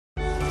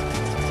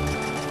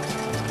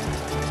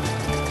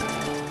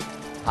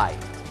Hi,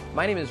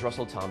 my name is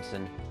Russell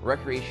Thompson,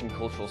 Recreation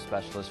Cultural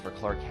Specialist for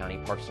Clark County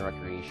Parks and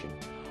Recreation.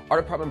 Our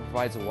department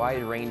provides a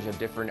wide range of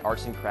different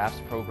arts and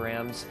crafts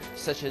programs,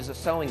 such as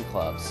sewing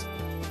clubs.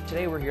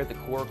 Today we're here at the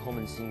Cora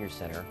Coleman Senior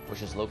Center,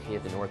 which is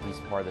located in the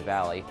northeast part of the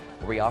valley,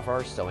 where we offer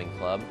our sewing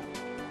club.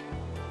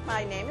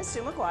 My name is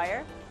Sue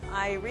McGuire.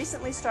 I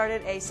recently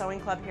started a sewing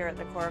club here at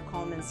the Cora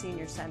Coleman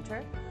Senior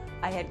Center.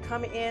 I had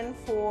come in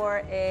for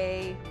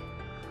a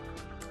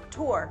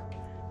tour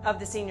of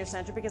the Senior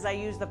Center because I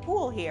use the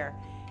pool here.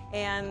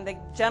 And the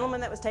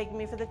gentleman that was taking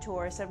me for the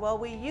tour said, well,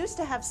 we used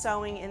to have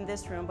sewing in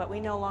this room, but we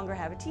no longer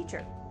have a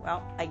teacher.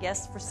 Well, I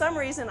guess for some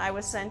reason I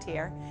was sent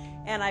here,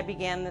 and I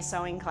began the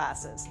sewing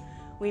classes.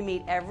 We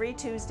meet every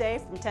Tuesday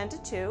from 10 to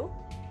 2,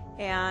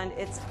 and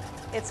it's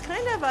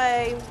kind of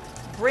a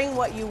bring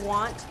what you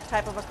want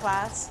type of a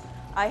class.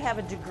 I have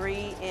a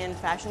degree in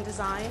fashion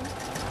design.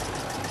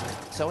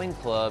 Sewing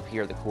club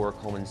here at the Cora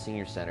Coleman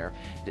Senior Center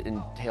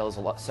entails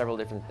several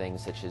different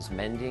things, such as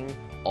mending,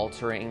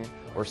 altering,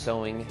 or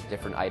sewing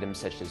different items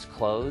such as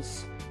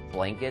clothes,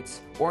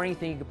 blankets, or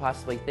anything you could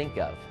possibly think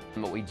of.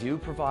 But we do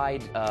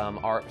provide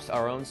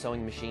our own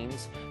sewing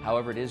machines.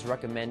 However, it is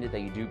recommended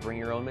that you do bring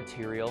your own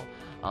material,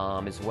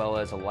 as well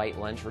as a light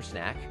lunch or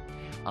snack.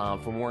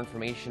 For more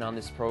information on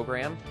this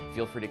program,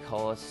 feel free to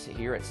call us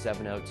here at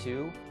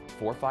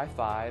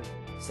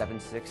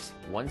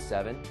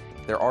 702-455-7617.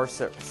 There are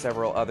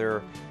several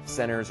other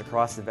centers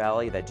across the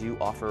valley that do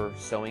offer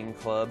sewing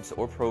clubs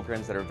or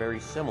programs that are very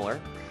similar.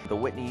 The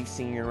Whitney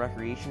Senior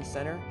Recreation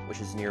Center, which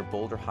is near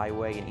Boulder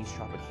Highway in East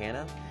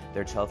Tropicana,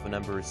 their telephone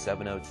number is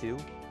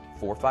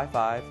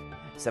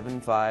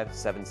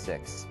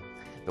 702-455-7576.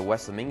 The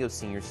West Flamingo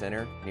Senior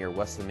Center, near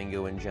West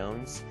Flamingo and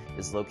Jones,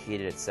 is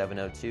located at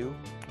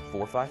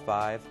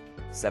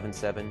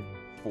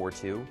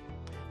 702-455-7742.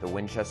 The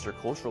Winchester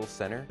Cultural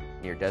Center,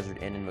 near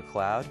Desert Inn in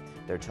McLeod,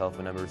 their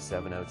telephone number is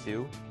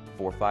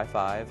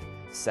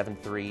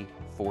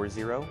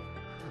 702-455-7340.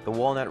 The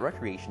Walnut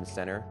Recreation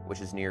Center, which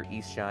is near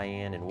East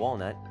Cheyenne and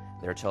Walnut,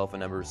 their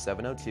telephone number is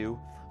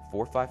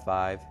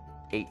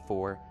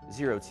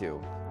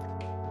 702-455-8402.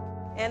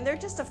 And they're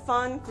just a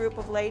fun group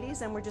of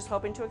ladies, and we're just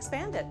hoping to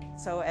expand it.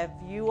 So if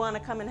you want to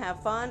come and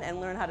have fun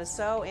and learn how to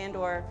sew and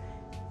or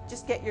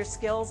just get your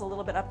skills a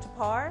little bit up to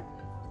par,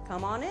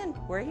 come on in.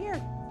 We're here.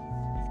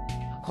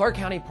 Clark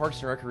County Parks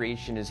and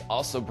Recreation is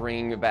also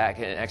bringing back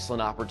an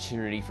excellent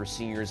opportunity for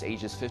seniors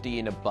ages 50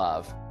 and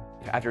above.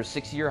 After a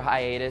 6-year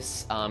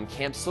hiatus,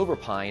 Camp Silver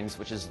Pines,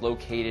 which is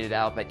located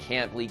out at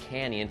Camp Lee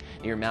Canyon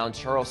near Mount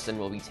Charleston,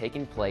 will be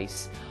taking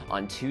place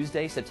on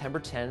Tuesday, September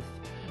 10th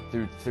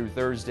through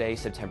Thursday,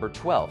 September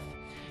 12th.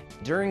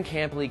 During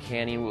Camp Lee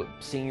Canyon,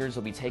 seniors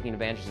will be taking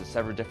advantage of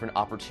several different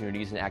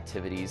opportunities and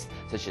activities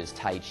such as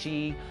Tai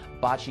Chi,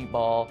 Bocce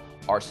Ball,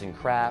 Arts and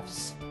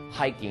Crafts,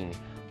 hiking,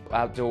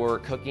 outdoor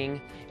cooking,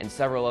 and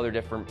several other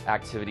different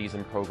activities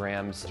and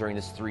programs during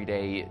this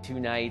 3-day,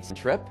 2-night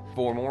trip.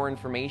 For more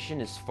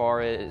information as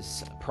far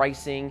as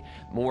pricing,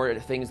 more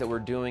things that we're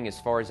doing as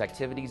far as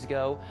activities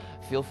go,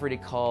 feel free to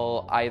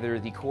call either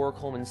the Cora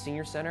Coleman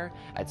Senior Center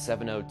at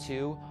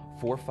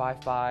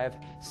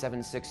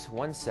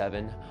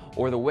 702-455-7617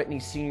 or the Whitney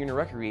Senior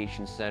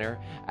Recreation Center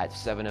at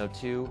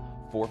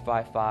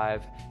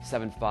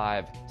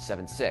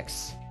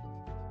 702-455-7576.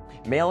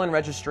 Mail-in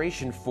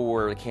registration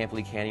for Camp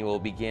Lee Canyon will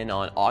begin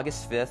on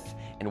August 5th,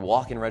 and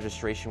walk-in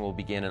registration will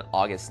begin on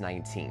August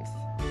 19th.